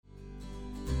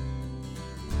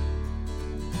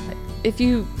if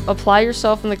you apply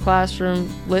yourself in the classroom,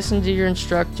 listen to your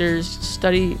instructors,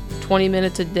 study 20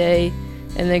 minutes a day,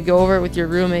 and then go over it with your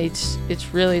roommates,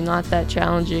 it's really not that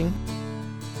challenging.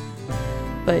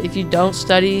 But if you don't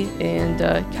study and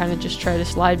kind of just try to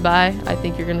slide by, I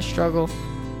think you're going to struggle.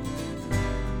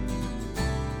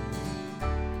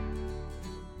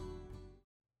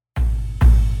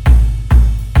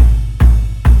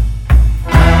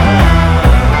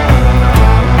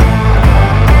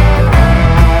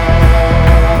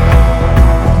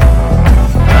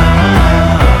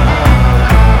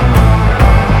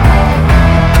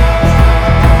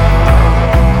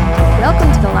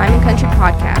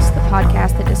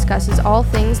 All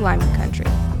things lineman country.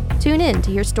 Tune in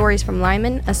to hear stories from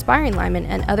linemen, aspiring linemen,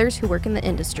 and others who work in the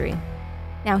industry.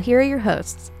 Now here are your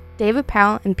hosts, David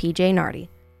Powell and PJ Nardy.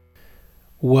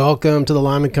 Welcome to the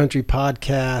Lineman Country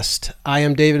Podcast. I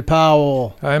am David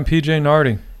Powell. I am PJ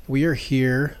Nardy. We are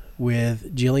here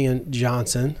with Jillian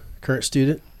Johnson, current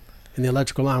student in the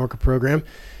Electrical Line Worker program.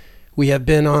 We have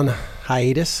been on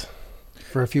hiatus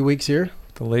for a few weeks here.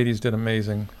 The ladies did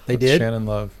amazing. They did. Shannon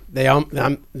Love. They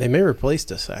may have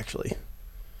replaced us, actually.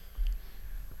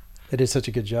 They did such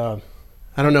a good job.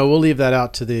 I don't know. We'll leave that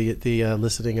out to the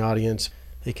listening audience.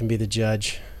 They can be the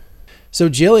judge. So,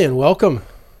 Jillian, welcome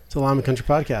to the Lineman Country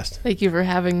Podcast. Thank you for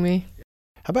having me.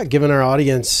 How about giving our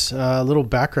audience a little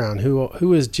background?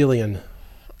 Who is Jillian?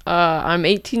 I'm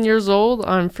 18 years old.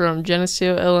 I'm from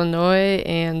Geneseo, Illinois,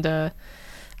 and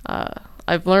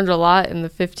I've learned a lot in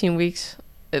the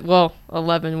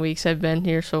 11 weeks I've been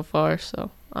here so far,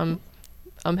 so I'm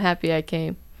happy I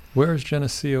came. Where is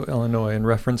Geneseo, Illinois, in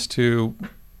reference to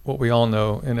what we all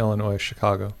know in Illinois,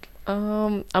 Chicago?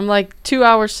 I'm like 2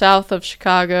 hours south of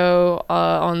Chicago,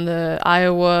 on the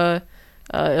Iowa,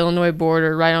 Illinois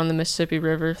border, right on the Mississippi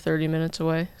River, 30 minutes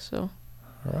away. So.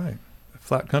 All right.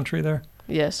 Flat country there?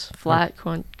 Yes, flat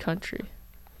country.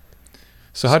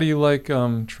 So how do you like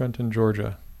Trenton,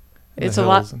 Georgia? It's a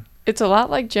lot. It's a lot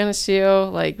like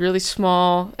Geneseo, like really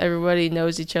small. Everybody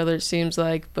knows each other, it seems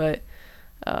like. But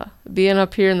being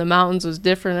up here in the mountains was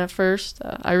different at first.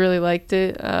 I really liked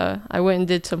it. I went and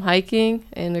did some hiking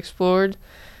and explored.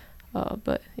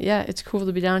 But yeah, it's cool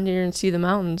to be down here and see the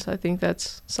mountains. I think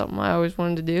that's something I always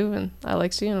wanted to do, and I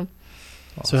like seeing them.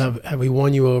 Awesome. So have we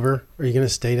won you over? Are you going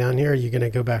to stay down here, or are you going to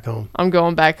go back home? I'm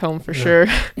going back home for sure.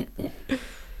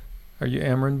 Are you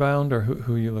Ameren bound, or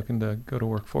who are you looking to go to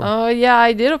work for? Yeah,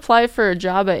 I did apply for a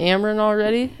job at Ameren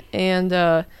already, and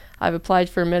I've applied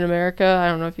for Mid-America. I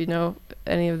don't know if you know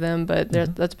any of them, but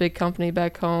that's a big company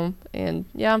back home. And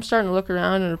yeah, I'm starting to look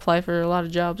around and apply for a lot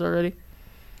of jobs already.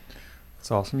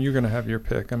 That's awesome. You're going to have your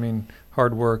pick. I mean,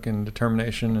 hard work and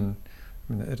determination,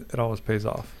 and it always pays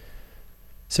off.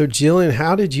 So, Jillian,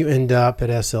 how did you end up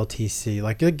at SLTC?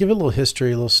 Like, give a little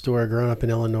history, a little story. Growing up in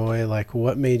Illinois, like,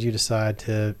 what made you decide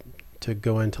to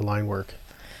go into line work?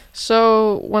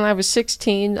 So when I was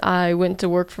 16, I went to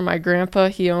work for my grandpa.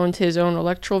 He owned his own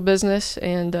electrical business,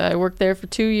 and I worked there for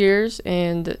 2 years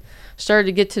and started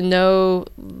to get to know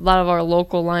a lot of our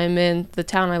local linemen. The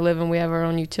town I live in, we have our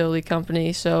own utility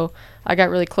company, so I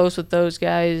got really close with those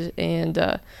guys. And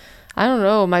I don't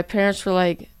know, my parents were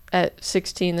like, at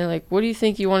 16, they're like, what do you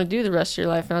think you want to do the rest of your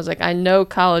life? And I was like, I know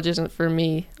college isn't for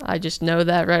me. I just know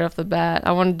that right off the bat.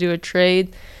 I want to do a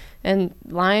trade. And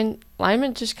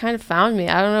lineman just kind of found me.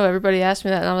 I don't know. Everybody asked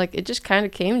me that, and I'm like, it just kind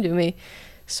of came to me.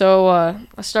 So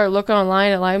I started looking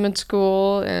online at lineman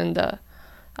school, and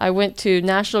I went to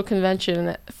national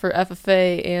convention for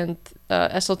FFA, and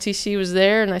SLTC was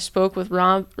there, and I spoke with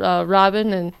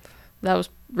Robin, and that was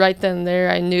right then and there.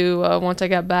 I knew once I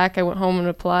got back, I went home and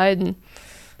applied, and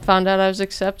found out I was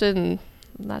accepted, and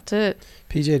that's it.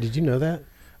 PJ, did you know that?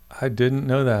 I didn't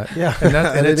know that. Yeah,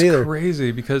 and it's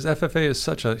crazy because FFA is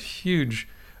such a huge,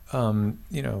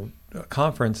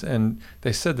 conference, and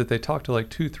they said that they talked to like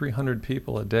 200-300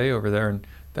 people a day over there, and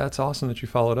that's awesome that you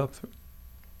followed up.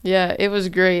 Yeah, it was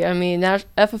great. I mean,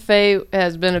 FFA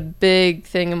has been a big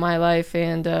thing in my life,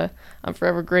 and I'm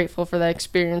forever grateful for that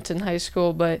experience in high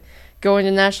school. But going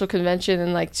to national convention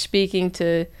and like speaking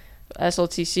to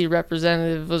SLTC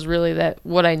representative was really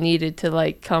what I needed to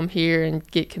like come here and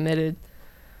get committed.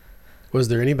 Was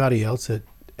there anybody else in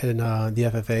the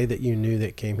FFA that you knew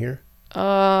that came here?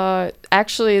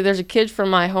 Actually, there's a kid from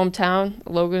my hometown,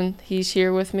 Logan. He's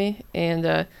here with me,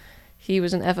 and he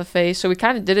was an FFA, so we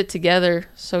kind of did it together.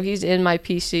 So he's in my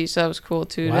PC, so that was cool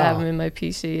too to have him in my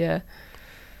PC. Yeah,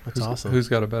 that's awesome. Who's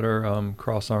got a better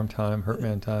cross arm time, hurt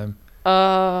man time?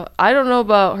 I don't know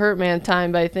about hurt man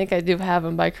time, but I think I do have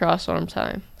him by cross arm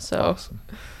time. So. Awesome.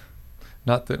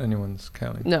 Not that anyone's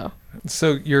counting. No.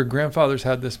 So your grandfather's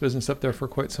had this business up there for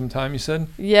quite some time, you said?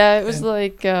 Yeah, it was I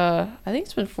think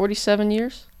it's been 47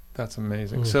 years. That's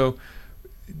amazing. So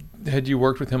had you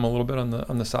worked with him a little bit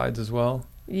on the sides as well?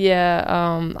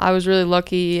 Yeah, I was really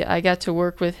lucky. I got to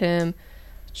work with him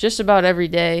just about every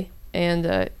day, and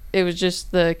it was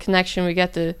just the connection we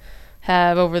got to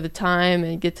have over the time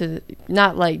and get to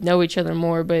not like know each other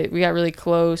more, but we got really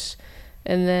close.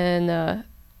 And then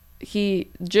he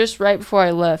just right before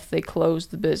I left, they closed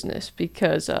the business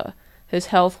because his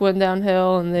health went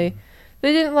downhill, and they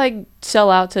didn't like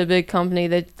sell out to a big company.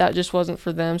 That just wasn't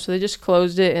for them, so they just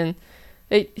closed it. And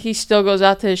he still goes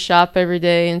out to his shop every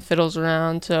day and fiddles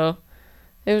around. So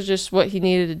it was just what he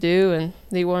needed to do, and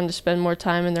they wanted to spend more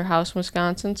time in their house in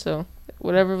Wisconsin. So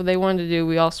whatever they wanted to do,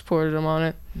 we all supported them on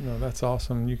it. No, that's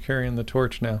awesome. You carrying the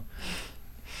torch now.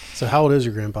 So how old is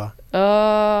your grandpa?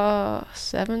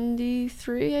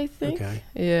 73, I think. Okay.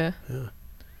 Yeah.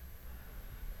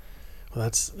 Well,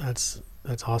 that's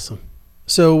awesome.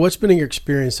 So what's been your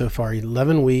experience so far?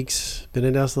 11 weeks, been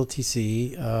at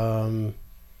SLTC.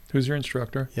 Who's your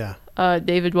instructor? Yeah.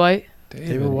 David White.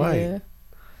 David White.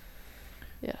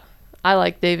 Yeah. I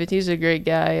like David. He's a great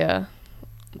guy.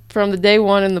 From the day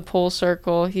one in the pole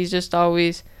circle, he's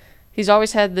always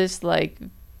had this like,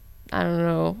 I don't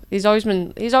know. He's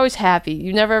always happy.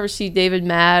 You never ever see David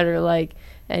mad or like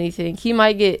anything.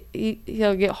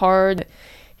 He'll get hard.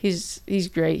 He's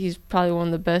great. He's probably one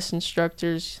of the best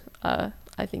instructors I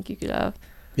think you could have.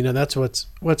 That's what's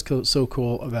so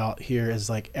cool about here is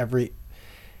like every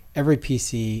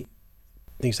PC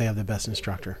thinks they have the best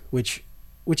instructor, which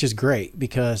is great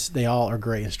because they all are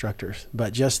great instructors.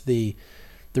 But just the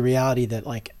reality that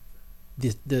like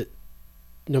the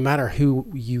no matter who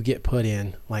you get put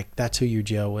in, like that's who you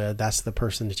gel with. That's the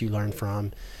person that you learn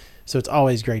from. So it's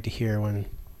always great to hear when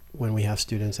we have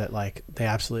students that like they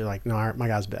absolutely like, no, my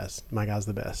guy's best. My guy's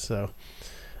the best. So,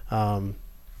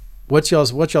 what's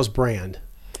y'all's brand?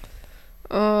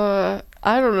 I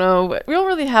don't know. We don't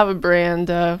really have a brand.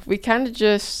 We kind of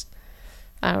just,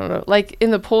 I don't know. Like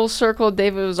in the pole circle,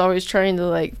 David was always trying to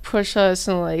like push us,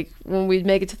 and like when we'd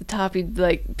make it to the top, he'd be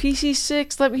like,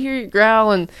 PC6, let me hear you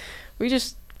growl, and we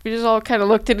just all kind of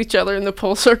looked at each other in the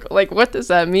pole circle, like, what does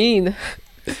that mean?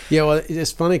 Yeah, well,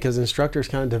 it's funny because instructors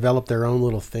kind of develop their own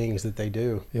little things that they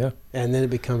do. Yeah. And then it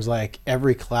becomes like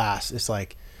every class, it's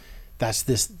like, that's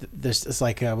this it's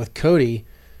like with Cody,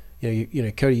 you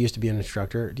know, Cody used to be an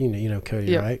instructor. You know Cody,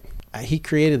 yep. Right? He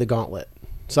created the gauntlet.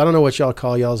 So I don't know what y'all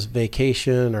call y'all's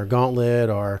vacation or gauntlet,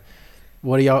 or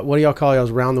what do y'all call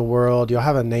y'all's round the world? Do y'all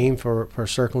have a name for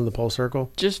circling the pole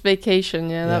circle? Just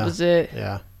vacation. Yeah, that was it.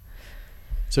 Yeah.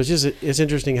 So it's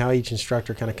interesting how each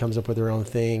instructor kind of comes up with their own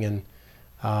thing, and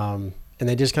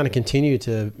they just kind of continue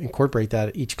to incorporate that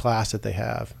at each class that they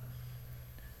have.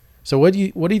 So what do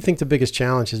you think the biggest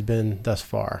challenge has been thus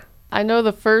far? I know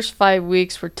the first 5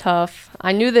 weeks were tough.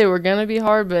 I knew they were gonna be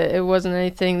hard, but it wasn't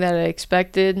anything that I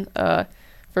expected.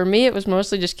 For me, it was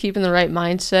mostly just keeping the right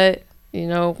mindset. You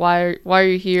know, why are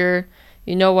you here?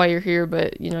 You know why you're here,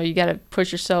 but you got to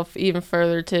push yourself even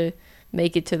further to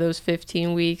make it to those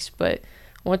 15 weeks. But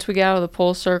once we got out of the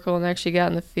pole circle and actually got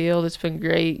in the field, it's been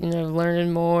great,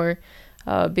 learning more,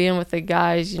 being with the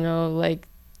guys, like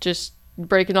just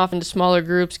breaking off into smaller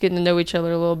groups, getting to know each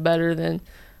other a little better than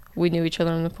we knew each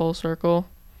other in the pole circle.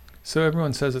 So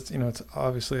everyone says it's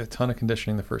obviously a ton of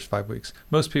conditioning the first 5 weeks.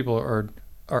 Most people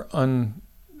are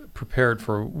unprepared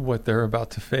for what they're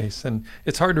about to face, and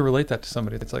it's hard to relate that to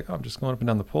somebody. It's like, oh, I'm just going up and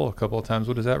down the pole a couple of times.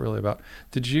 What is that really about?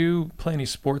 Did you play any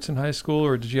sports in high school,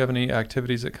 or did you have any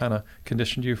activities that kind of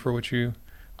conditioned you for what you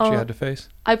had to face?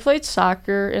 I played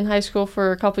soccer in high school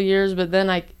for a couple of years, but then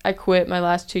I quit my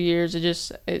last 2 years.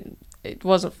 It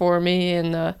wasn't for me,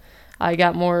 and I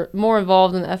got more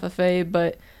involved in the FFA.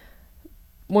 But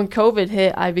when COVID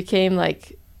hit, I became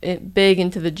big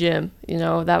into the gym.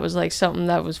 That was like something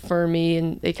that was for me,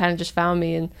 and they kind of just found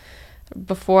me. And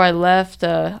before I left,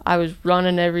 I was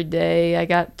running every day. I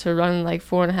got to run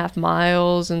 4.5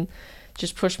 miles and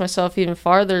just push myself even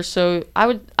farther. So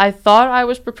I thought I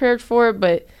was prepared for it,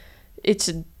 but it's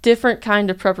a different kind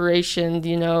of preparation,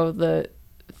 the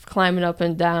climbing up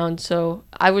and down. So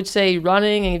I would say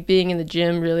running and being in the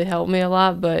gym really helped me a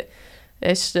lot, but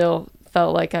it still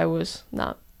felt like I was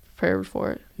not prepared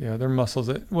for it. Yeah, they're muscles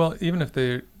even if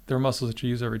they're muscles that you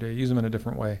use every day, use them in a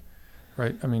different way,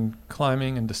 right? I mean,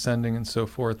 climbing and descending and so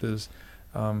forth is,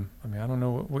 I don't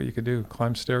know what you could do.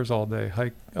 Climb stairs all day,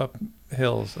 hike up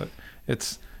hills.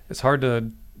 It's hard to,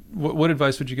 what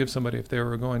advice would you give somebody if they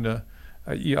were going to,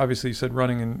 you said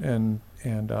running and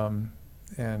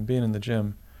being in the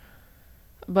gym.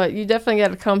 But you definitely got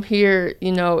to come here,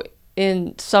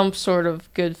 in some sort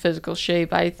of good physical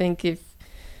shape. I think if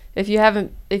you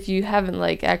haven't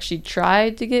like actually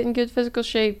tried to get in good physical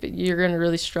shape, you're going to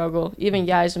really struggle. Even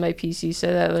guys in my PC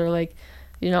said that. They're like,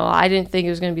 I didn't think it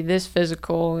was going to be this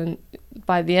physical, and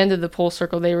by the end of the pole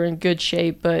circle they were in good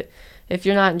shape, but if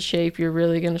you're not in shape, you're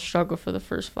really going to struggle for the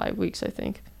first 5 weeks, I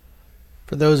think.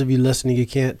 For those of you listening, you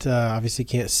can't obviously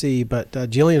can't see, but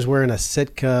Jillian's wearing a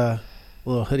Sitka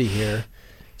little hoodie here.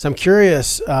 So I'm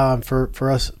curious, for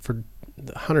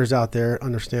the hunters out there,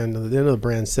 understand the end of the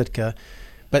brand Sitka,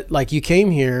 but like you came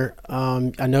here,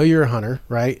 I know you're a hunter,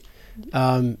 right?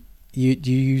 Do you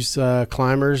use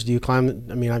climbers? Do you climb?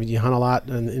 I mean, you hunt a lot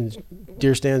in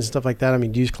deer stands and stuff like that. I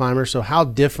mean, do you use climbers? So how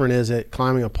different is it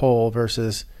climbing a pole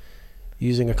versus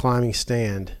using a climbing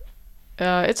stand?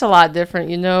 It's a lot different.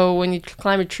 When you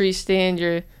climb a tree stand,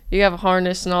 you have a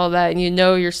harness and all that, and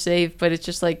you're safe, but it's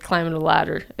just like climbing a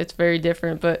ladder. It's very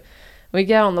different. But when you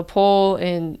get out on the pole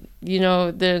and,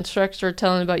 the instructors are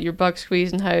telling about your buck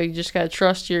squeeze and how you just got to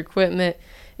trust your equipment,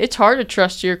 it's hard to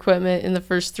trust your equipment in the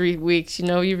first 3 weeks.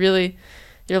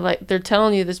 You're like, they're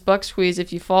telling you this buck squeeze,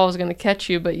 if you fall, is going to catch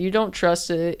you, but you don't trust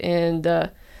it.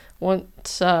 And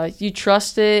once you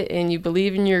trust it and you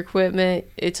believe in your equipment,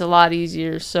 it's a lot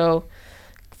easier. So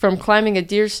from climbing a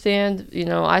deer stand,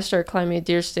 I started climbing a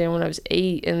deer stand when I was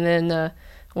 8, and then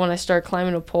when I started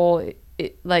climbing a pole,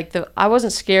 I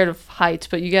wasn't scared of heights,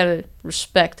 but you gotta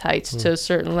respect heights to a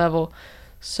certain level.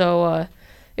 So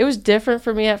it was different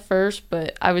for me at first,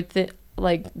 but I would think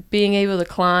being able to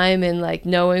climb and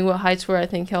knowing what heights were, I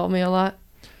think helped me a lot.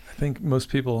 I think most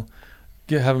people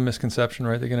have a misconception,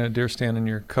 right? They get in a deer stand and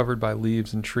you're covered by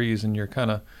leaves and trees and you're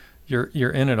kind of you're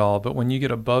in it all. But when you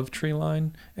get above tree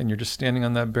line and you're just standing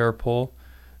on that bare pole,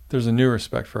 there's a new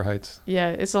respect for heights. Yeah,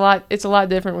 it's a lot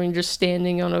different when you're just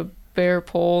standing on a bare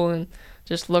pole and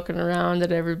just looking around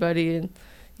at everybody. And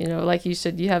like you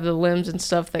said, you have the limbs and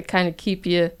stuff that kind of keep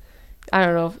you, I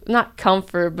don't know, not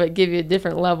comfort, but give you a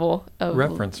different level of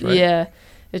reference, right? Yeah,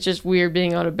 it's just weird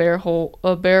being on a bare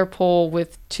pole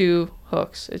with 2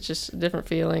 hooks. It's just a different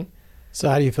feeling. So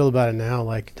how do you feel about it now?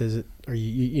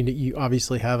 You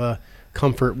obviously have a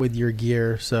comfort with your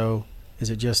gear, so is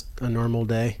it just a normal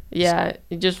day? Yeah,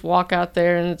 you just walk out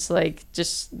there and it's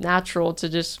just natural to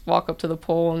just walk up to the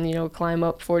pole and climb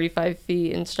up 45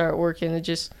 feet and start working.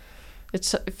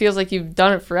 It feels like you've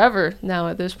done it forever now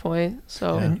at this point.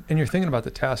 So and you're thinking about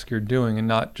the task you're doing and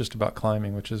not just about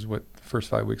climbing, which is what the first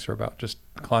 5 weeks are about, just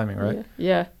climbing, right?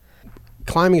 Yeah.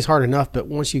 Climbing is hard enough, but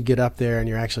once you get up there and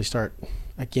you actually start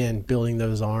again building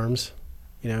those arms,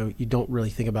 you don't really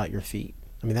think about your feet.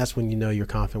 I mean, that's when you're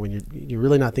confident, when you're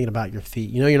really not thinking about your feet.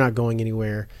 You're not going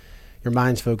anywhere. Your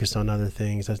mind's focused on other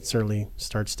things. That certainly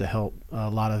starts to help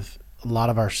a lot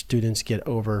of our students get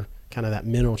over kind of that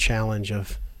mental challenge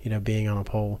of being on a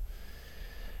pole.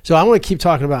 So I want to keep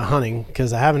talking about hunting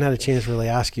because I haven't had a chance to really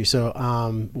ask you. So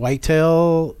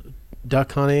whitetail,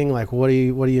 duck hunting, what do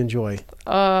you enjoy?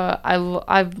 I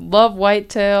love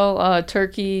whitetail,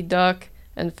 turkey, duck,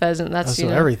 and pheasant. That's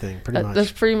everything pretty much.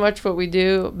 That's pretty much what we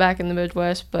do back in the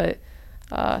Midwest. But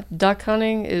duck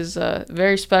hunting is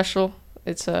very special.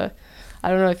 It's I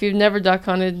don't know if you've never duck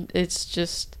hunted.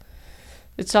 It's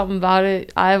something about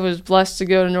it. I was blessed to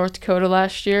go to North Dakota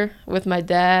last year with my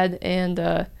dad,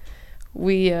 and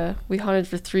we hunted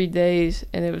for 3 days,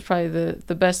 and it was probably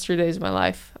the best 3 days of my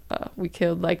life. We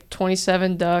killed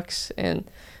 27 ducks, and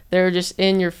they were just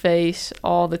in your face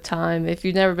all the time. If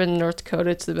you've never been to North Dakota,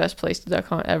 it's the best place to duck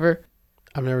hunt ever.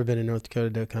 I've never been to North Dakota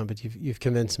duck hunt, but you've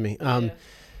convinced me.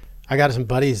 I got some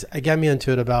buddies. I got me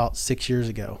into it about 6 years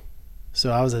ago.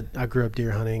 So I grew up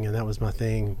deer hunting, and that was my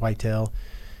thing, whitetail.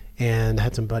 And I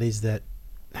had some buddies that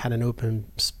had an open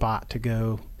spot to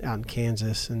go out in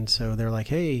Kansas, and so they're like,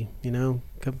 "Hey,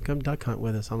 come duck hunt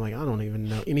with us." I'm like, I don't even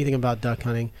know anything about duck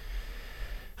hunting.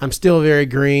 I'm still very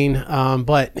green,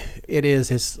 but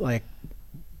it's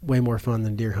way more fun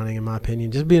than deer hunting in my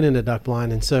opinion, just being in a duck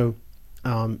blind. And so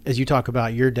as you talk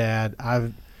about your dad, I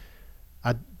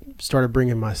started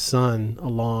bringing my son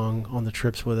along on the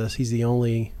trips with us. He's the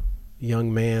only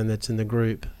young man that's in the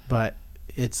group, but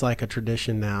it's like a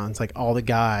tradition now. It's like all the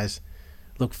guys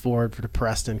look forward to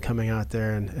Preston coming out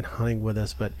there and hunting with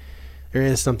us, but there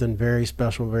is something very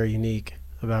special, very unique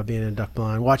about being in a duck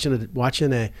blind, watching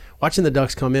the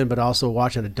ducks come in, but also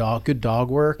watching good dog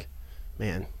work,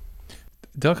 man.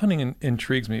 Duck hunting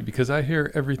intrigues me because I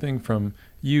hear everything from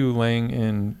you laying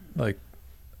in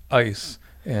ice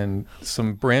and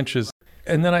some branches,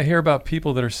 and then I hear about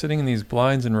people that are sitting in these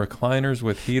blinds and recliners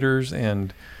with heaters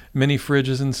and mini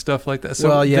fridges and stuff like that. So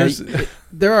well, yeah,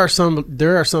 there are some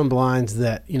blinds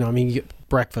that you get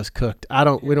breakfast cooked. I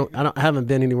haven't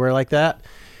been anywhere like that,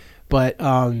 but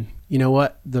you know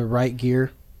what? The right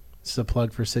gear, it's a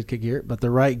plug for Sitka gear, but the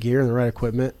right gear and the right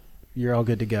equipment, you're all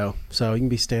good to go. So you can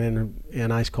be standing in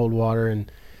ice cold water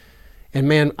and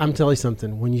man, I'm telling you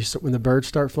something. When the birds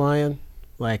start flying,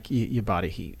 like you body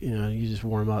heat, you just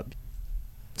warm up.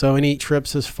 So any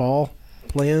trips this fall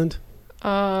planned?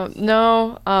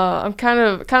 No. I'm kind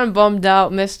of bummed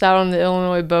out, missed out on the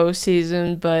Illinois bow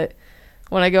season, but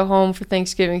when I go home for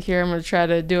Thanksgiving here, I'm gonna try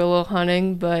to do a little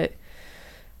hunting. But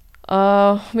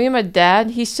me and my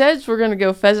dad, he says we're gonna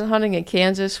go pheasant hunting in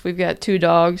Kansas. We've got 2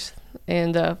 dogs,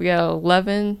 and we got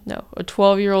a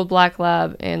 12-year-old black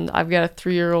lab, and I've got a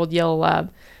 3-year-old yellow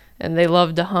lab, and they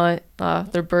love to hunt.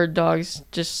 They're bird dogs.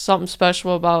 Just something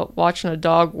special about watching a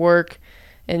dog work,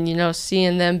 and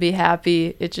seeing them be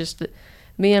happy. It just,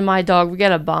 me and my dog, we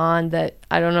got a bond that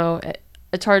I don't know.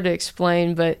 It's hard to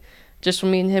explain, but just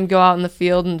when me and him go out in the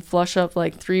field and flush up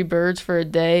like 3 birds for a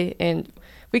day, and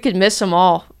we could miss them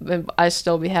all, but I'd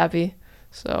still be happy.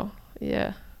 So,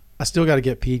 yeah. I still got to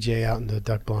get PJ out into the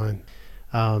duck blind.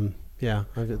 Yeah,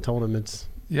 I've told him it's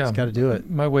got to do it.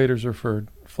 My waders are for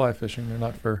fly fishing. They're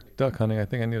not for duck hunting. I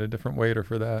think I need a different wader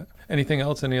for that. Anything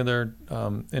else? Any other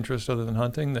interest other than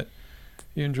hunting that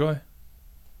you enjoy?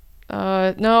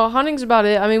 No, hunting's about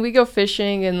it. I mean, we go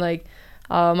fishing, and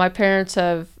my parents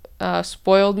have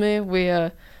spoiled me.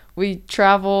 We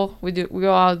travel. We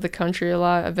go out of the country a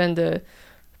lot. I've been to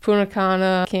Punta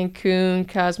Cana, Cancun,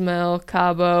 Cozumel,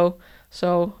 Cabo.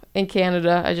 So in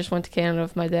Canada, I just went to Canada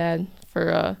with my dad for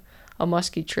a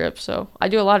muskie trip. So I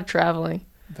do a lot of traveling.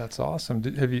 That's awesome.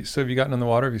 Have you gotten in the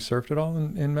water? Have you surfed at all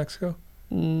in Mexico?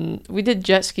 We did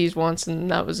jet skis once, and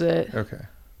that was it. Okay.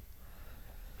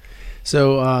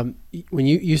 So when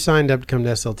you signed up to come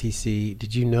to SLTC,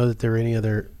 did you know that there were any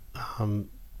other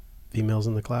females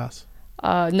in the class?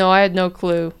 No, I had no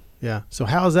clue. Yeah. So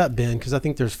how has that been? Because I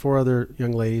think there's 4 other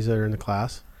young ladies that are in the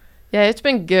class. Yeah, it's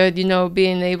been good,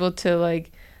 being able to,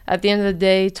 at the end of the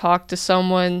day, talk to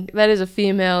someone that is a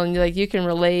female, and, you can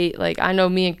relate. I know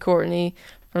me and Courtney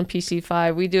from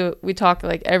PC5, we talk,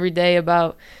 every day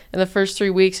about, in the first 3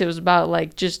 weeks, it was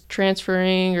about, just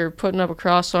transferring or putting up a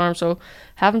cross arm. So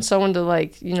having someone to,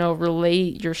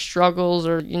 relate your struggles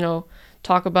or,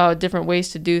 talk about different ways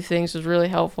to do things was really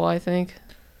helpful, I think.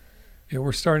 Yeah,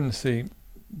 we're starting to see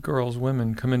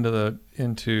women come into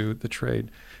the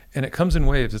trade. And it comes in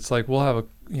waves. It's like we'll have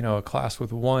a class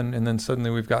with 1, and then suddenly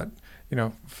we've got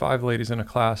 5 ladies in a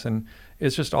class, and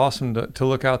it's just awesome to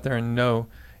look out there and know.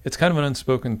 It's kind of an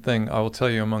unspoken thing, I will tell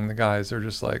you, among the guys. They're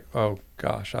just like, oh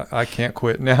gosh, I can't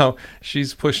quit now.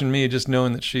 She's pushing me, just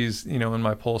knowing that she's in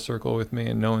my pole circle with me,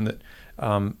 and knowing that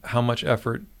how much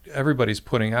effort everybody's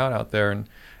putting out there, and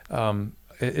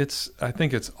I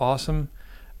think it's awesome.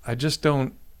 I just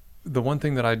don't. The one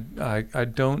thing that I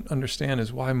don't understand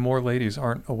is why more ladies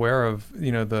aren't aware of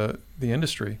the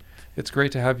industry. It's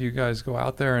great to have you guys go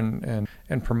out there and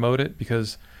promote it,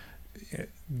 because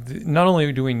not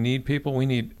only do we need people, we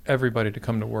need everybody to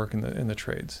come to work in the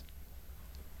trades.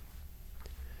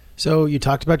 So you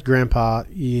talked about Grandpa,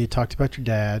 you talked about your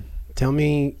dad. Tell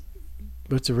me,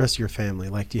 what's the rest of your family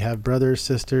like? Do you have brothers,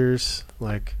 sisters?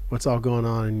 What's all going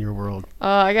on in your world?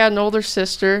 I got an older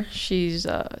sister. She's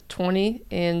 20,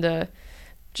 and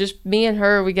just me and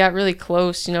her, we got really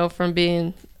close, from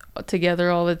being together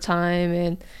all the time.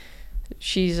 And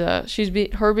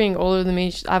her being older than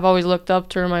me, I've always looked up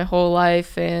to her my whole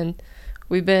life, and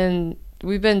we've been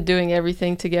doing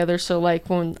everything together. So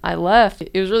when I left,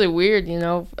 it was really weird. We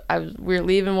were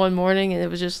leaving one morning, and it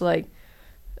was just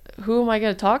who am I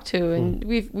going to talk to? And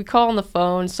we call on the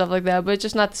phone and stuff like that, but it's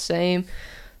just not the same.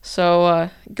 So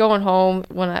going home,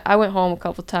 when I went home a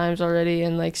couple times already,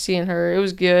 and seeing her, it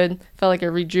was good. Felt like I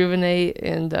rejuvenate,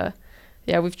 and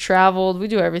yeah, we've traveled. We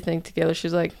do everything together.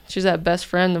 She's that best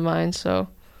friend of mine. So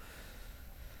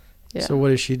yeah. So what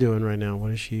is she doing right now?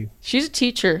 What is she? She's a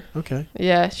teacher. Okay.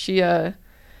 Yeah, she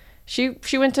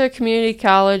went to a community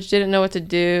college, didn't know what to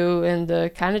do,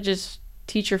 and kind of just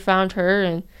teacher found her,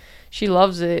 and she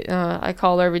loves it. I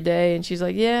call her every day, and she's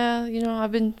like, yeah,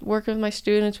 I've been working with my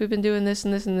students. We've been doing this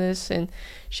and this and this. And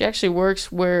she actually works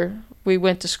where we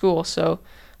went to school. So,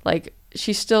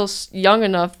 she's still young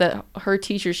enough that her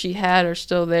teachers she had are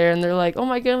still there. And they're like, oh,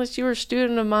 my goodness, you were a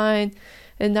student of mine,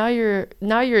 and now you're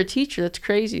a teacher. That's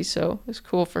crazy. So it's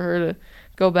cool for her to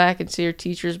go back and see her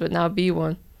teachers, but now be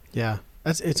one. Yeah.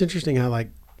 It's interesting how,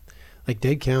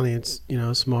 Dade County, it's,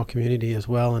 a small community as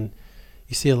well. And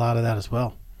you see a lot of that as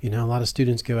well. A lot of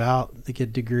students go out, they get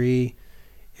a degree,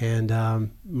 and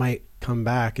might come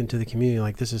back into the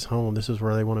community this is home, this is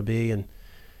where they want to be, and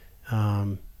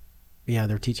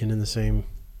they're teaching in the same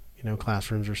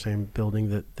classrooms or same building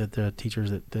that the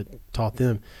teachers that taught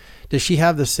them. Does she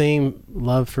have the same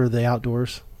love for the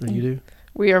outdoors that you do?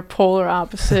 We are polar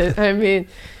opposite. I mean,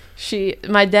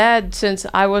 my dad, since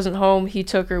I wasn't home, he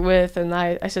took her with, and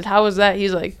I said, how was that?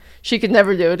 He's like, she could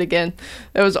never do it again.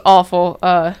 It was awful.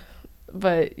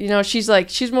 But,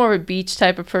 she's more of a beach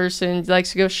type of person. She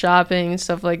likes to go shopping and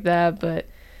stuff like that, but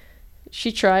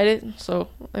she tried it. So,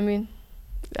 I mean,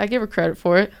 I give her credit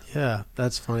for it. Yeah,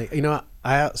 that's funny.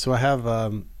 I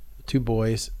have 2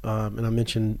 boys, and I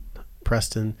mentioned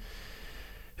Preston,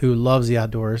 who loves the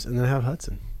outdoors, and then I have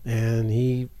Hudson, and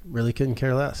he really couldn't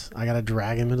care less. I got to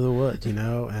drag him into the woods,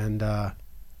 and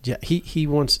he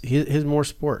wants his more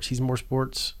sports. He's more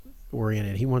sports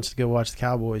oriented. He wants to go watch the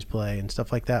Cowboys play and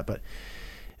stuff like that, but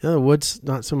the woods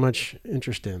not so much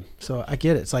interest in. So I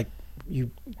get it. It's like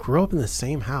you grow up in the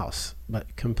same house,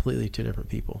 but completely 2 different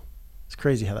people. It's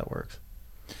crazy how that works.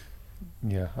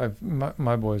 Yeah,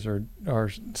 my boys are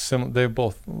similar. They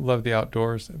both love the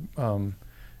outdoors. One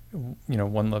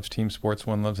loves team sports,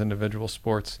 one loves individual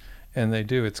sports, and they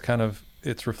do.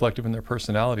 It's reflective in their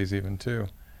personalities even too.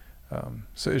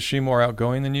 So is she more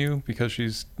outgoing than you because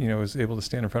she's is able to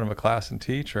stand in front of a class and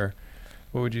teach, or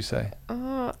what would you say?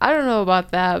 I don't know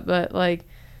about that, but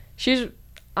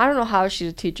I don't know how she's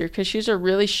a teacher because she's a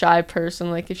really shy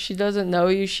person. Like if she doesn't know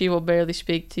you, she will barely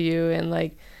speak to you,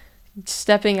 and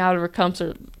stepping out of her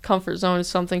comfort zone is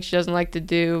something she doesn't like to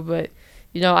do. But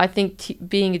I think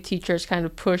being a teacher has kind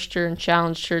of pushed her and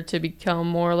challenged her to become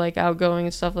more outgoing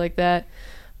and stuff like that.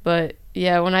 But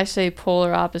yeah, when I say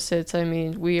polar opposites, I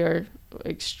mean we are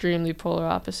extremely polar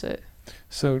opposite.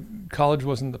 So college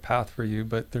wasn't the path for you,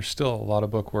 but there's still a lot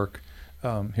of book work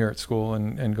here at school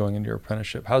and going into your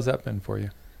apprenticeship. How's that been for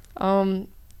you?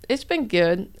 It's been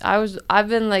good. I've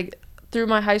been through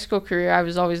my high school career, I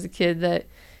was always the kid that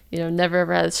never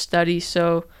ever had to study.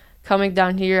 So coming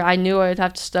down here, I knew I'd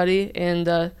have to study,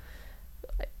 and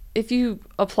if you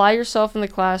apply yourself in the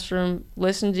classroom,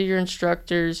 listen to your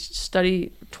instructors,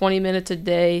 study 20 minutes a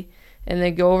day, and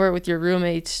then go over it with your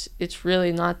roommates, it's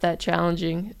really not that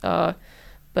challenging.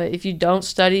 But if you don't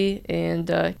study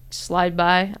and slide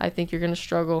by, I think you're going to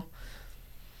struggle.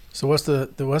 So what's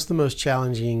the most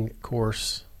challenging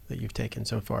course that you've taken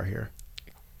so far here?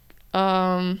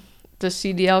 The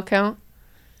CDL count?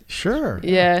 Sure.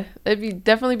 Yeah, it'd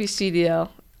definitely be CDL.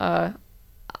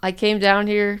 I came down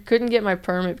here, couldn't get my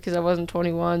permit because I wasn't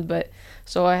 21, but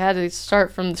so I had to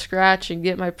start from scratch and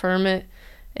get my permit.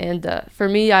 And for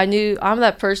me, I knew I'm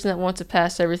that person that wants to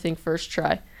pass everything first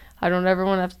try. I don't ever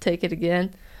want to have to take it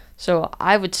again. So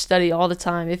I would study all the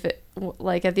time. If it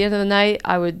at the end of the night,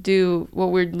 I would do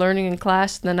what we're learning in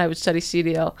class, and then I would study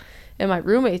CDL. And my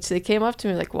roommates, they came up to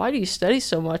me like, "Why do you study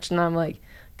so much?" And I'm like,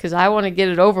 "Because I want to get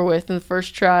it over with in the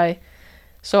first try."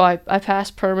 So I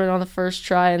passed permit on the first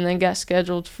try, and then got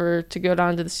scheduled to go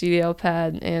down to the CDL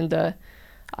pad. And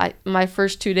my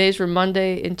first 2 days were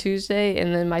Monday and Tuesday,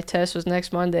 and then my test was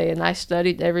next Monday. And I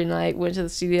studied every night, went to the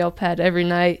CDL pad every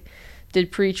night,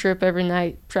 did pre-trip every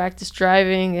night, practiced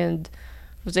driving, and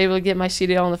was able to get my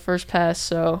CDL on the first pass.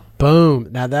 So boom!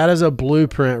 Now that is a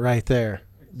blueprint right there.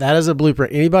 That is a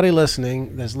blueprint. Anybody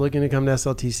listening that's looking to come to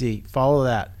SLTC, follow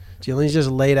that. Jillian's just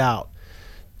laid out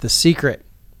the secret,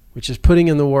 which is putting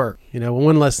in the work.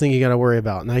 One less thing you got to worry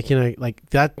about. And I can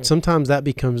that. Sometimes that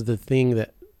becomes the thing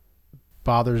that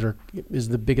bothers or is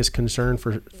the biggest concern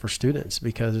for students,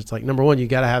 because it's number one, you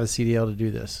got to have a CDL to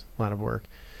do this line of work.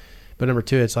 But number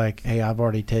two, it's hey, I've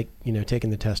already taken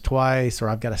the test twice, or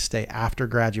I've got to stay after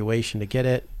graduation to get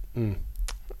it.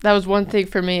 That was one thing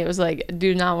for me. It was I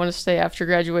do not want to stay after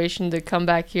graduation to come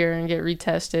back here and get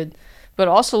retested. But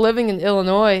also living in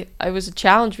Illinois, it was a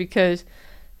challenge because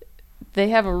they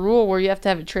have a rule where you have to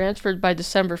have it transferred by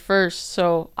December 1st.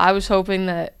 So I was hoping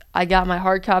that I got my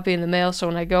hard copy in the mail, so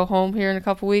when I go home here in a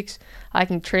couple weeks, I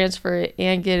can transfer it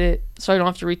and get it so I don't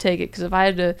have to retake it. Because if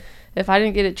I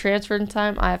didn't get it transferred in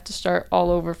time, I have to start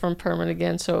all over from permit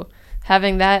again. So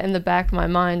having that in the back of my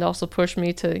mind also pushed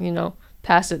me to,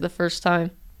 pass it the first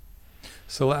time.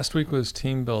 So last week was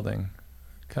team building,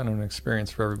 kind of an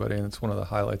experience for everybody, and it's one of the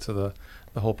highlights of the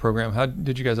whole program. How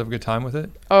did you guys have a good time with it?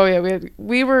 Oh yeah,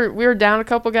 we were down a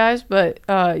couple guys, but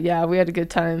yeah, we had a good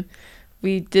time.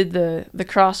 We did the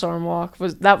cross arm walk.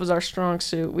 That was our strong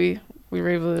suit. We were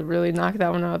able to really knock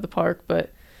that one out of the park.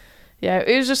 But yeah,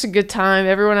 it was just a good time.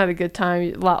 Everyone had a good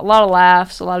time. A lot of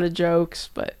laughs, a lot of jokes.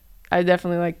 But I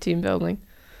definitely like team building.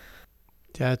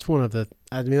 Yeah, it's one of the.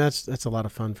 I mean, that's a lot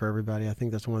of fun for everybody. I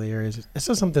think that's one of the areas. It's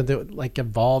just something that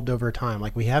evolved over time.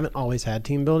 We haven't always had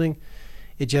team building.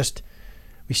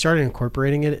 We started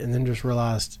incorporating it, and then just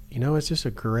realized, it's just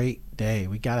a great day.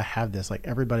 We got to have this.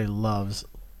 Everybody loves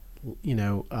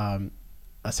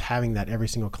us having that every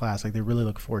single class. Like they really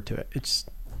look forward to it. It's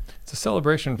a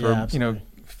celebration for, absolutely.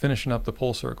 Finishing up the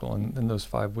pole circle in those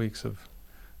 5 weeks of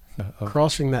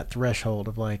crossing that threshold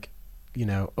of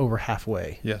over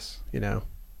halfway. Yes.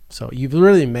 So you've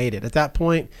really made it at that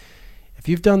point. If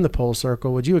you've done the pole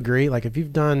circle, would you agree? Like if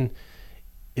you've done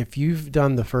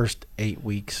the first 8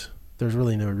 weeks, there's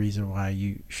really no reason why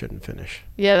you shouldn't finish.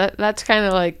 Yeah, that's kind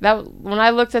of like that. When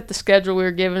I looked at the schedule we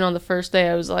were given on the first day,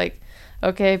 I was like,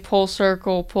 okay, pole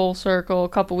circle, a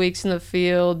couple weeks in the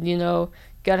field,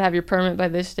 got to have your permit by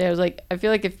this day. I was like, I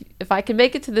feel like if I can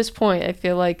make it to this point, I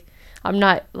feel like I'm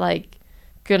not like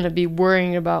going to be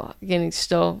worrying about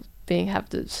have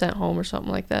to sent home or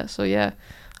something like that. So yeah,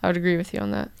 I would agree with you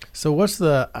on that. So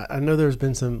I know there's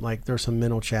been there's some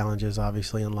mental challenges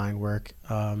obviously in line work.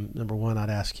 Number one, I'd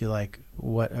ask you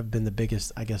what have been the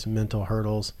biggest, I guess, mental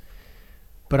hurdles,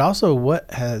 but also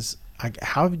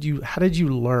how did you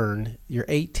learn? You're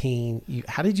 18.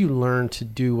 How did you learn to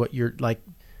do what you're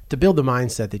to build the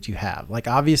mindset that you have? Like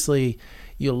obviously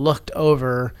you looked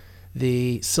over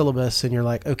the syllabus and you're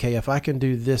like, okay, if I can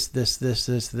do this,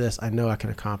 I know I can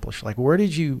accomplish. Like where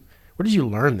did you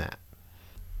learn that?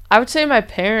 I would say my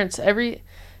parents, I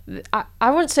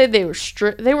wouldn't say they were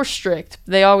strict. They were strict.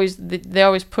 They always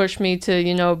pushed me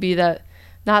to, be that,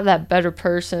 not that better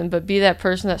person, but be that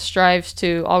person that strives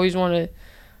to always want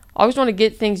to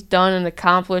get things done and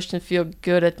accomplished and feel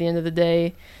good at the end of the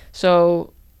day.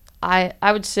 So I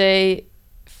would say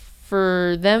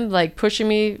for them, pushing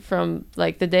me from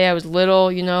the day I was little,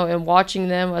 and watching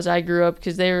them as I grew up,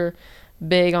 because they were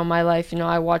big on my life.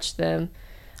 I watched them.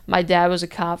 My dad was a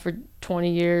cop for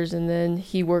 20 years, and then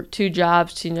he worked 2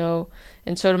 jobs,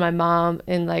 and so did my mom,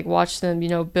 and watched them,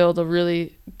 build a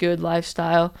really good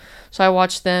lifestyle. So I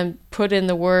watched them put in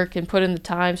the work and put in the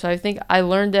time. So I think I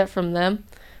learned that from them.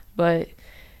 But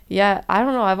yeah, I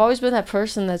don't know. I've always been that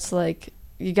person that's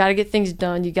you got to get things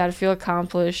done. You got to feel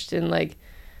accomplished, and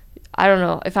I don't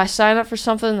know. If I sign up for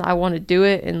something, I want to do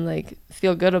it and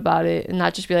feel good about it, and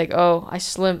not just be I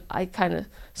kind of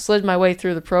slid my way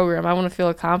through the program. I want to feel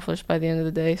accomplished by the end of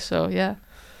the day. So yeah.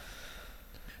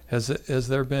 Has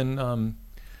there been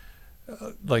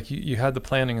you had the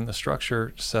planning and the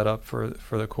structure set up for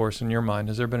the course in your mind?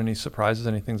 Has there been any surprises?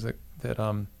 Any things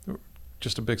that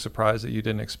just a big surprise that you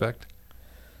didn't expect?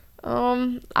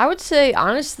 I would say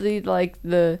honestly,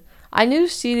 I knew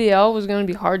CDL was going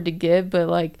to be hard to get,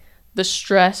 but the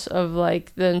stress of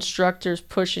the instructors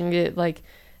pushing it,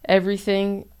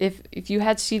 everything. If you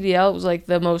had CDL, it was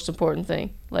the most important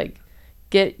thing.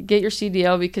 Get your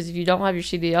CDL, because if you don't have your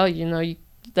CDL, you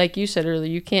like you said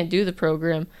earlier, you can't do the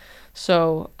program.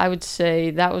 So I would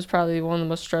say that was probably one of the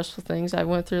most stressful things I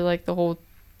went through the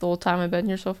whole time I've been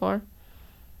here so far.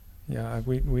 Yeah,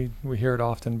 we hear it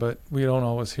often, but we don't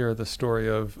always hear the story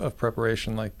of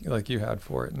preparation like you had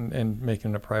for it and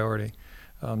making it a priority.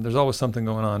 There's always something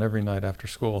going on every night after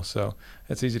school, so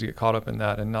it's easy to get caught up in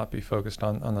that and not be focused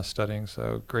on the studying.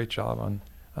 So great job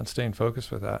on staying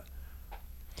focused with that.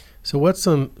 So what's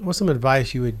some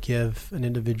advice you would give an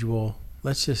individual,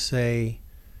 let's just say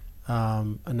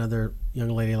another young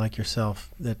lady like yourself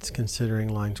that's considering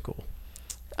line school?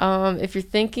 If you're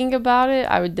thinking about it,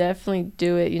 I would definitely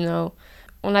do it.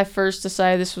 When I first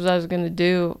decided this was what I was going to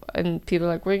do, and people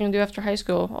are like, what are you going to do after high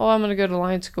school? Oh, I'm going to go to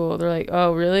line school. They're like,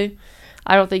 oh, really?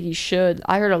 I don't think you should.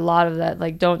 I heard a lot of that.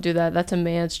 Don't do that. That's a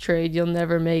man's trade. You'll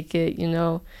never make it.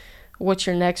 What's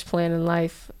your next plan in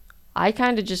life? I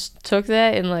kind of just took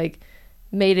that and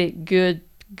made it good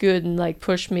and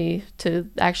pushed me to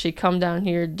actually come down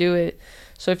here and do it.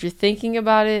 So if you're thinking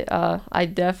about it, I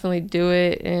definitely do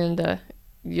it, and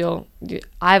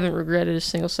I haven't regretted a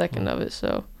single second of it.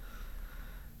 So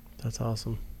that's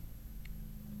awesome.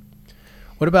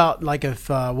 What about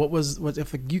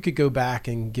if you could go back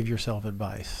and give yourself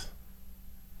advice?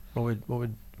 What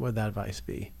would that advice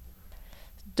be?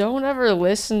 Don't ever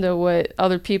listen to what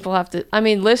other people have to.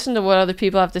 Listen to what other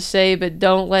people have to say, but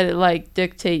don't let it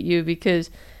dictate you, because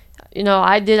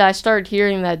I started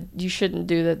hearing that you shouldn't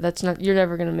do that. That's not, you're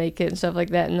never going to make it and stuff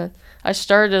like that. And I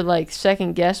started to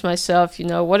second guess myself,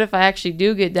 what if I actually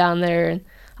do get down there and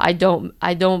I don't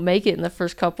make it in the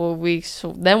first couple of weeks?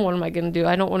 So then what am I going to do?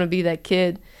 I don't want to be that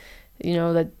kid,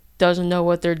 that doesn't know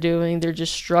what they're doing. They're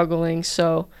just struggling.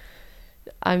 So,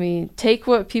 take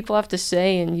what people have to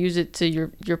say and use it to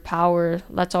your power.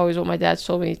 That's always what my dad's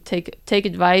told me. Take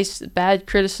advice, bad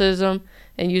criticism,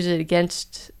 and use it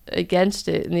against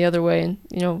it in the other way,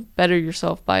 and better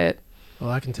yourself by it.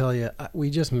 Well, I can tell you, we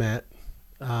just met,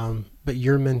 but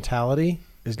your mentality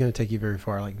is going to take you very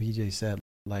far. Like PJ said,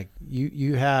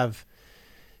 you have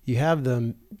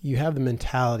the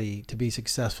mentality to be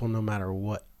successful no matter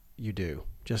what you do.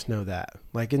 Just know that.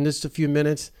 Like in just a few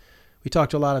minutes, we talk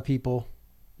to a lot of people,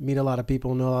 meet a lot of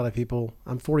people, know a lot of people.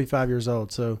 I'm 45 years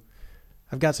old, so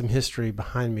I've got some history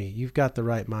behind me. You've got the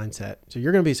right mindset. So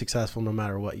you're going to be successful no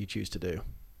matter what you choose to do.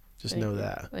 Just know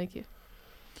that. Thank you.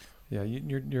 Yeah,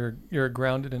 you're a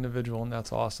grounded individual, and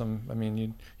that's awesome. I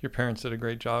mean, your parents did a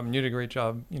great job, and you did a great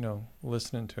job,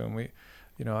 listening to them.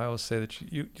 I always say that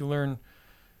you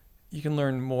can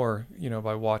learn more,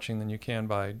 by watching than you can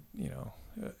by,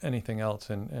 anything else.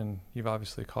 And you've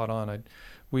obviously caught on.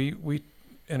 We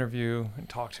interview and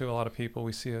talk to a lot of people.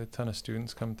 We see a ton of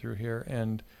students come through here,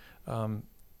 and,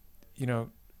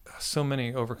 so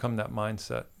many overcome that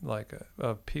mindset, like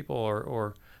of people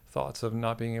or thoughts of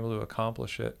not being able to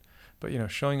accomplish it. But,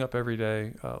 showing up every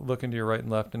day, looking to your right and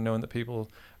left, and knowing that people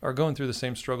are going through the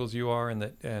same struggles you are,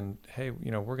 and hey,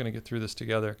 we're going to get through this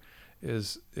together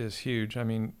is huge. I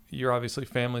mean, you're obviously,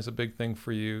 family's a big thing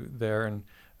for you there, and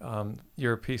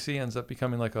your PC ends up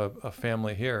becoming like a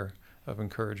family here of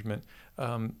encouragement.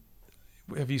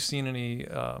 Have you seen any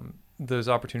those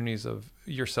opportunities of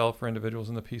yourself or individuals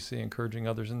in the PC encouraging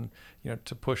others and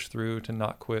to push through, to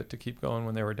not quit, to keep going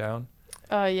when they were down?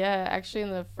 Yeah, actually,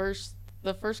 in the first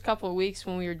couple of weeks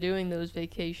when we were doing those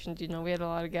vacations, we had a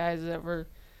lot of guys that were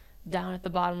down at the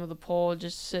bottom of the pole,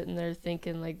 just sitting there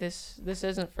thinking like, this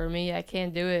isn't for me, I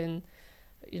can't do it. And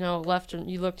you look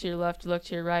to your left, you look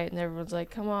to your right, and everyone's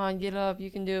like, come on, get up, you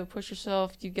can do it, push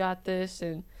yourself, you got this.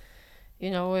 And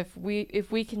if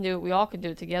we can do it, we all can do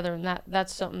it together. And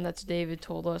that's something that's David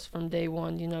told us from day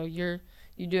one.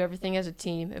 You do everything as a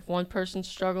team. If one person's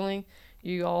struggling,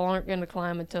 you all aren't going to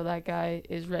climb until that guy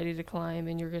is ready to climb,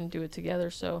 and you're going to do it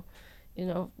together. So,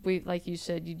 we, like you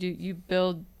said, you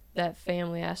build that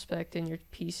family aspect in your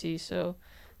PC. So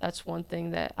that's one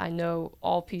thing that I know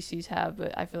all PCs have,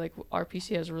 but I feel like our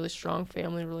PC has a really strong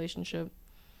family relationship.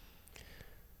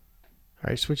 All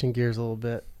right, switching gears a little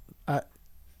bit.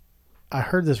 I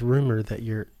heard this rumor that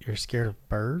you're scared of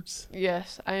birds.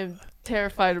 Yes, I am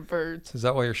terrified of birds. Is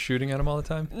that why you're shooting at them all the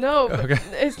time? No, okay.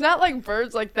 It's not like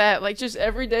birds like that. Like just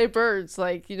everyday birds,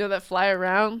 like that fly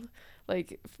around.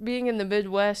 Like being in the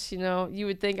Midwest, you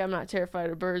would think I'm not terrified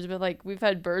of birds, but like we've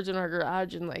had birds in our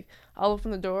garage, and like I'll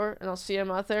open the door and I'll see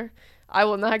them out there. I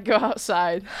will not go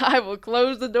outside. I will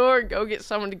close the door and go get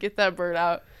someone to get that bird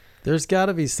out. There's got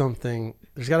to be something.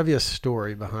 There's got to be a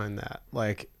story behind that.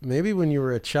 Like maybe when you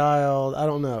were a child, I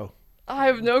don't know. I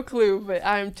have no clue, but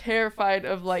I'm terrified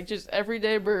of like just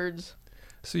everyday birds.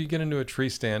 So you get into a tree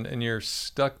stand and you're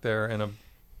stuck there, and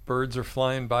birds are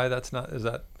flying by. Is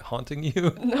that haunting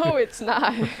you? No, it's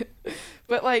not.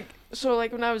 But like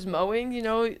when I was mowing,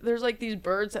 there's like these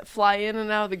birds that fly in and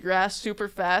out of the grass super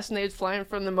fast, and they'd fly in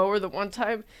from the mower. The one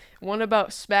time, one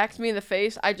about smacked me in the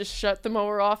face. I just shut the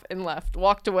mower off and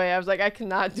walked away. I was like, I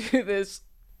cannot do this.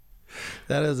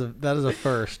 That is a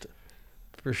first,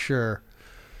 for sure.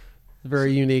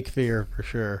 Very unique fear, for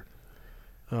sure.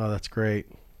 Oh, that's great.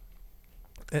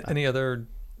 Any other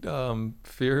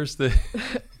fears that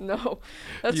No,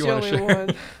 that's the only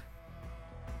one.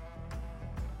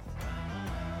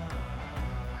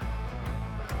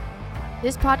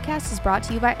 This podcast is brought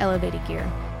to you by Elevated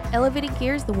Gear. Elevated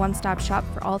Gear is the one-stop shop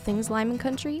for all things Lineman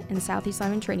Country and Southeast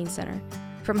Lineman Training Center.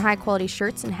 From high-quality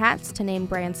shirts and hats to name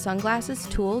brand sunglasses,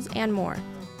 tools, and more.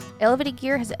 Elevated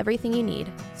Gear has everything you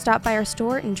need. Stop by our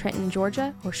store in Trenton,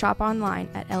 Georgia, or shop online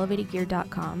at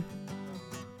elevatedgear.com.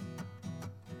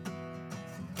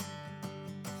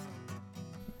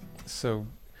 So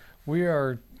we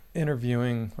are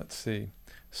interviewing,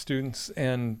 students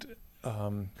and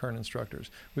current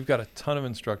instructors. We've got a ton of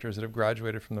instructors that have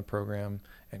graduated from the program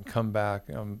and come back,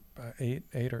 8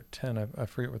 or 10, I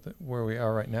forget where we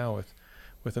are right now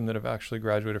with them that have actually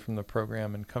graduated from the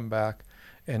program and come back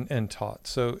and taught.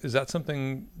 So is that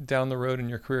something down the road in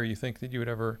your career you think that you would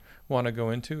ever want to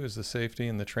go into, is the safety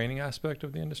and the training aspect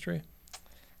of the industry?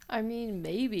 I mean,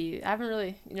 maybe. I haven't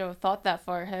really, thought that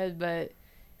far ahead, but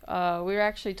we were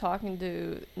actually talking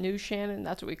to New Shannon.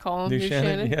 That's what we call him, New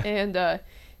Shannon. Yeah. And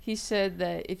he said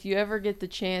that if you ever get the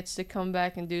chance to come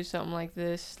back and do something like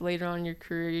this later on in your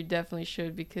career, you definitely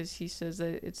should, because he says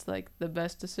that it's like the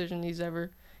best decision he's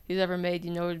ever made.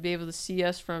 To be able to see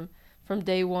us from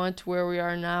day one to where we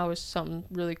are now is something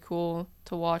really cool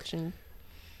to watch. And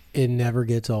it never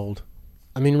gets old.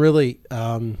 I mean, really,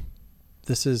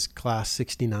 this is class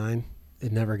 69.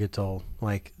 It never gets old.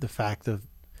 Like the fact of,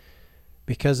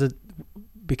 because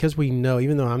we know,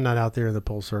 even though I'm not out there in the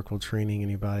pole circle training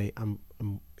anybody, I'm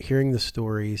hearing the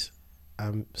stories.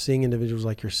 I'm seeing individuals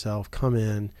like yourself come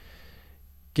in,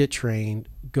 get trained,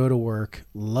 go to work,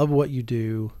 love what you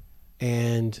do,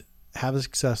 and have a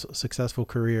successful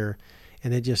career.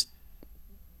 And that just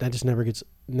never gets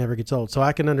never gets old. So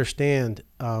I can understand,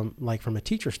 like from a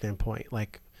teacher standpoint,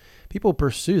 like people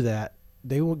pursue that.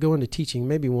 They will go into teaching,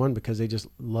 maybe one, because they just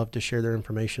love to share their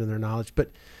information and their knowledge.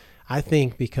 But I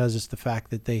think because it's the fact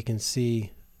that they can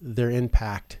see their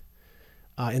impact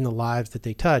in the lives that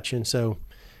they touch. And so,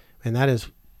 and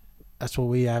that's what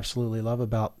we absolutely love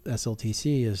about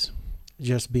SLTC, is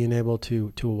just being able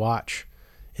to watch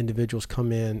individuals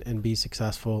come in and be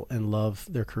successful and love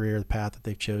their career, the path that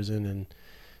they've chosen. And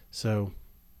so,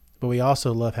 but we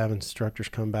also love having instructors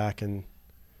come back and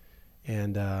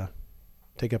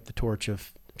take up the torch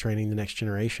of training the next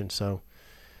generation. So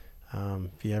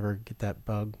if you ever get that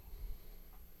bug.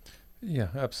 Yeah,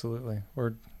 absolutely.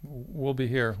 We'll be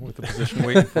here with the position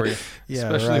waiting for you.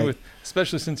 Yeah,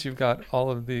 especially since you've got all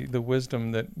of the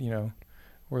wisdom that,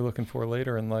 we're looking for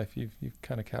later in life. You've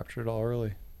kind of captured it all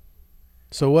early.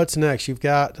 So what's next? You've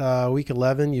got week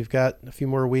 11. You've got a few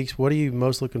more weeks. What are you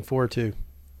most looking forward to?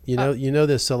 You know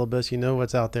this syllabus. You know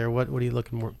what's out there. What are you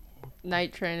looking for?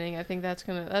 Night training. I think that's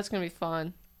gonna be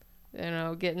fun.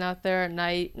 Getting out there at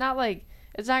night. Not like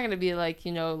it's not gonna be like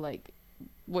like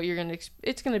what you're gonna.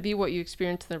 It's gonna be what you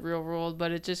experience in the real world,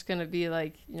 but it's just gonna be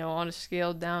like on a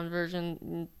scaled down version,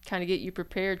 and kind of get you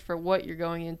prepared for what you're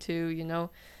going into.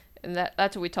 And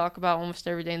that's what we talk about almost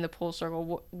every day in the pool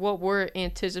circle. What we're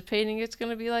anticipating it's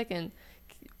gonna be like, and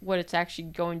what it's actually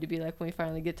going to be like when we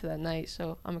finally get to that night.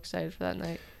 So I'm excited for that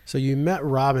night. So you met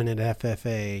Robin at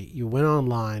FFA. You went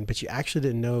online, but you actually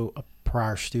didn't know a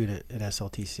prior student at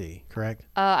SLTC, correct?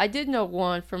 I did know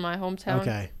one from my hometown.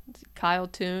 Okay. Kyle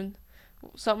Toon.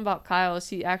 Something about Kyle is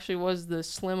he actually was the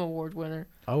Slim Award winner.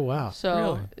 Oh wow!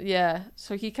 So really? Yeah,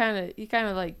 so he kind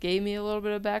of like gave me a little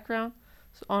bit of background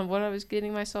on what I was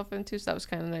getting myself into. So that was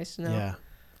kind of nice to know. Yeah.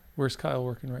 Where's Kyle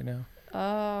working right now?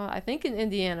 I think in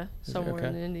Indiana, somewhere okay?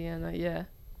 in Indiana. Yeah.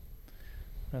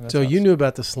 Man, So you knew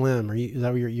about the Slim? Is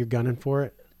that what you're gunning for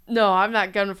it? No, I'm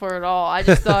not gunning for it at all. I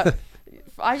just thought,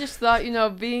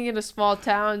 being in a small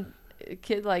town, a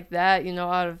kid like that,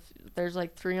 out of there's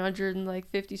like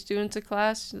 350 students a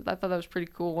class. I thought that was pretty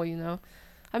cool.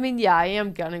 I mean, yeah, I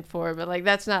am gunning for it, but like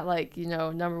that's not like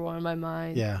number one in my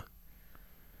mind. Yeah.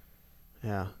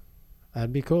 Yeah,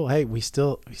 that'd be cool. Hey, you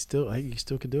still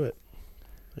could do it.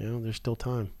 There's still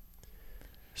time.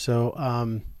 So,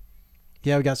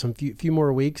 yeah, we got some few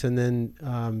more weeks, and then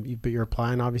but you're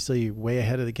applying obviously way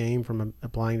ahead of the game from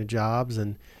applying to jobs,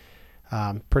 and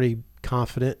pretty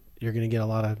confident you're going to get a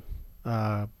lot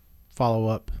of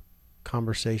follow-up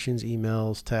conversations,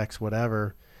 emails, texts,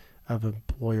 whatever, of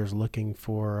employers looking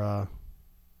for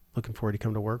you to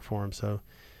come to work for them. So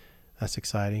that's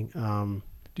exciting.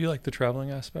 Do you like the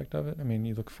traveling aspect of it? I mean,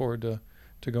 you look forward to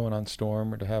going on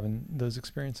Storm or to having those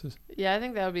experiences? Yeah, I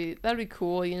think that'd be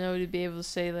cool, to be able to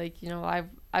say like,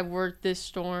 I've worked this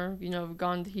storm,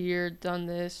 gone here, done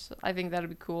this. I think that'd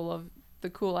be cool, of the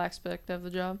cool aspect of the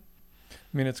job.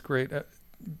 I mean, it's great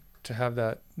to have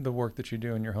the work that you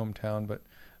do in your hometown, but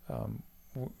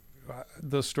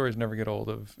those stories never get old,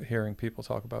 of hearing people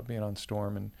talk about being on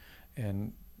Storm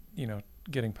and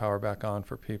getting power back on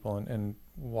for people and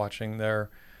watching their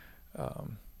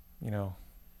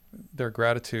their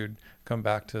gratitude come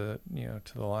back to the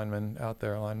linemen out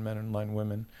there, linemen and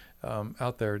linewomen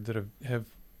out there that have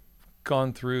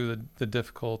gone through the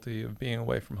difficulty of being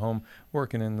away from home,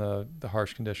 working in the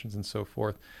harsh conditions and so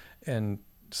forth, and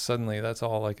suddenly that's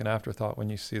all like an afterthought when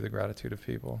you see the gratitude of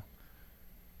people.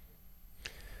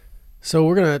 So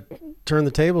we're gonna turn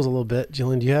the tables a little bit.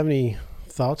 Jillian, do you have any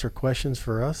thoughts or questions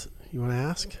for us you want to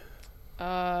ask?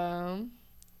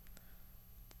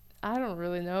 I don't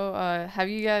really know. Have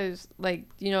you guys,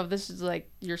 this is like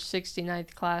your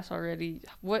 69th class already.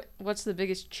 What's the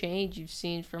biggest change you've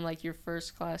seen from like your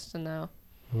first class to now?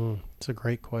 It's a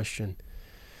great question.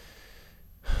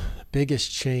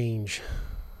 Biggest change.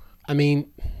 I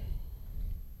mean,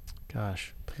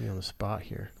 gosh, put me on the spot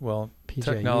here. Well,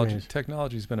 PJ,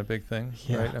 technology's been a big thing,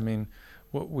 yeah. Right? I mean,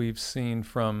 what we've seen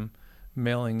from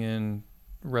mailing in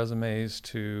resumes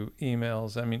to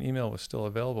emails. I mean, email was still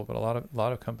available, but a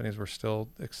lot of companies were still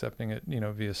accepting it,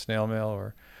 via snail mail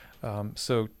or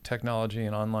so technology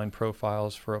and online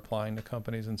profiles for applying to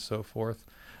companies and so forth.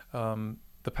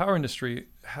 The power industry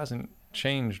hasn't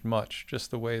changed much,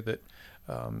 just the way that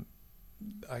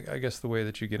I guess the way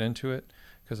that you get into it,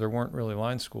 because there weren't really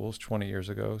line schools 20 years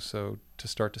ago. So to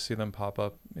start to see them pop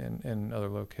up in other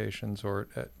locations or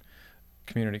at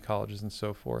community colleges and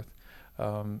so forth.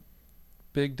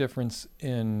 Big difference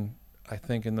I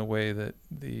think in the way that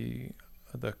the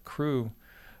crew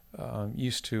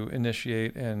used to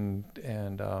initiate and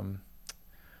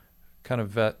kind of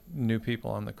vet new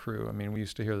people on the crew. I mean, we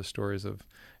used to hear the stories of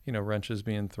wrenches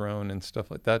being thrown and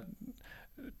stuff like that.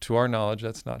 to our knowledge,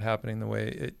 that's not happening the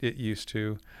way it used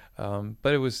to.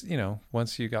 But it was,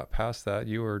 once you got past that,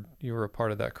 you were a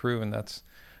part of that crew, and that's,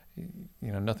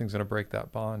 nothing's going to break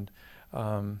that bond.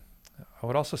 I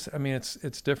would also say,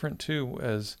 it's different too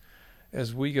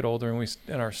as we get older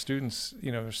and our students,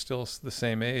 are still the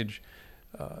same age.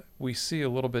 We see a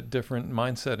little bit different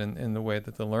mindset in the way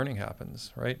that the learning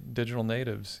happens, right? Digital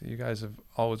natives. You guys have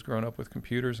always grown up with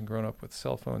computers and grown up with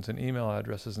cell phones and email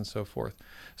addresses and so forth.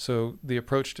 So the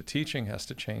approach to teaching has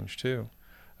to change too.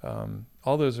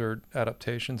 All those are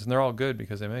adaptations, and they're all good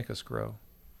because they make us grow.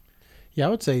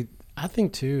 Yeah, I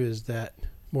think too is that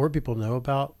more people know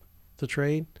about the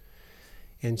trade.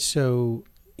 And so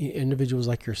individuals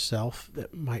like yourself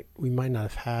that might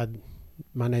not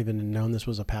even have known this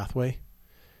was a pathway,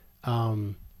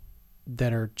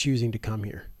 that are choosing to come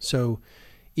here. So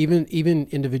even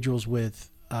individuals with,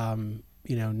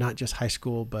 not just high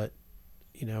school, but,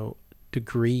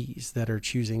 degrees that are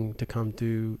choosing to come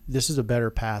through, this is a better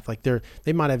path. Like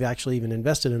they might have actually even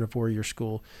invested in a 4-year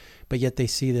school, but yet they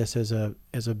see this as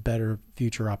a better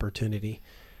future opportunity.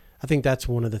 I think that's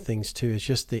one of the things too. It's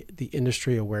just the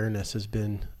industry awareness has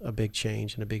been a big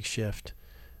change and a big shift,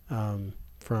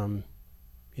 from,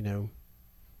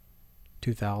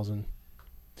 2000.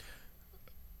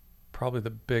 Probably the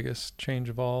biggest change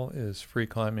of all is free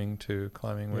climbing to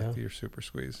climbing with your super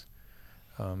squeeze.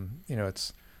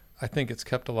 I think it's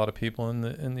kept a lot of people in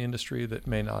the industry that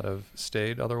may not have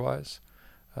stayed otherwise.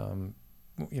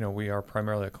 We are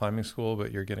primarily a climbing school,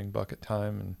 but you're getting bucket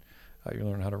time and you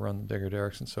learn how to run the digger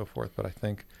derricks and so forth. But I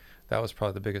think that was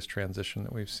probably the biggest transition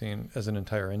that we've seen as an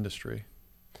entire industry.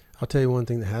 I'll tell you one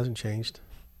thing that hasn't changed,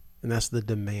 and that's the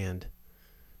demand.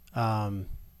 When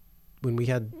we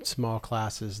had small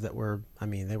classes that were,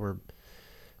 they were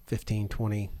 15,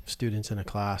 20 students in a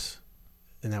class,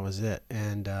 and that was it.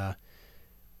 And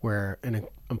where an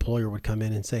employer would come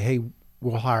in and say, hey,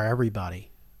 we'll hire everybody.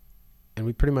 And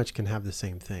we pretty much can have the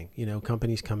same thing.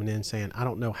 Companies coming in saying, I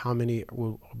don't know how many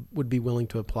would be willing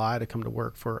to apply to come to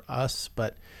work for us,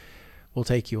 but we'll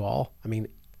take you all.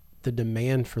 The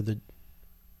demand for the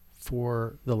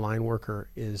line worker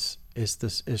is as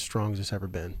strong as it's ever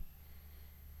been.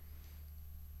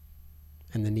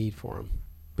 And the need for them.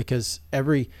 Because I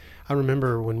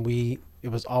remember when it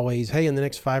was always, hey, in the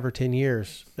next 5 or 10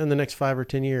 years, in the next 5 or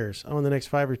 10 years, in the next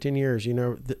 5 or 10 years,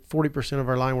 40% of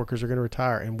our line workers are going to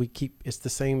retire. And it's the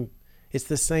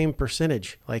same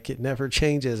percentage. Like it never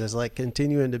changes as like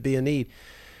continuing to be a need.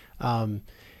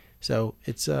 So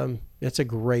it's a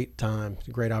great time,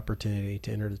 a great opportunity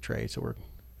to enter the trade. So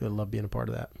we love being a part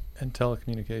of that. And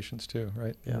telecommunications too,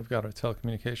 right? Yeah. We've got a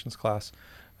telecommunications class.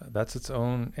 That's its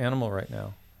own animal right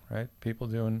now, right? People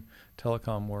doing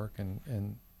telecom work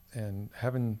and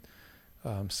having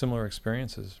similar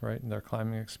experiences, right? In their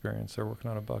climbing experience, they're working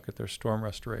on a bucket, their storm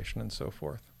restoration and so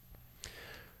forth.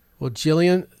 Well,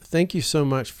 Jillian, thank you so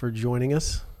much for joining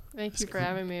us. Thank you for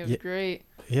having me. It was great.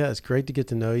 Yeah, it's great to get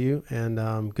to know you,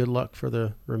 and good luck for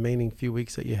the remaining few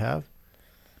weeks that you have.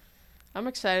 I'm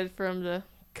excited for him to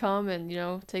come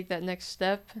and, take that next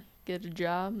step, get a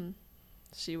job, and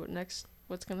see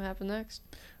what's going to happen next.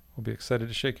 We'll be excited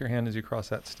to shake your hand as you cross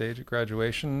that stage at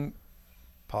graduation,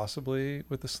 possibly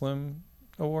with the Slim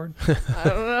Award. I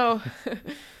don't know.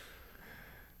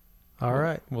 All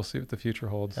right. We'll see what the future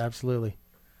holds. Absolutely.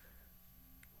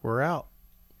 We're out.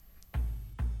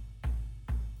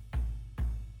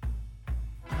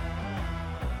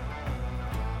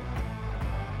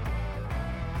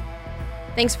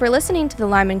 Thanks for listening to the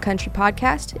Lineman Country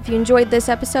Podcast. If you enjoyed this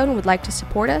episode and would like to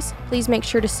support us, please make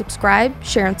sure to subscribe,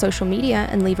 share on social media,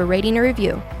 and leave a rating or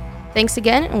review. Thanks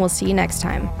again, and we'll see you next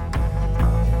time.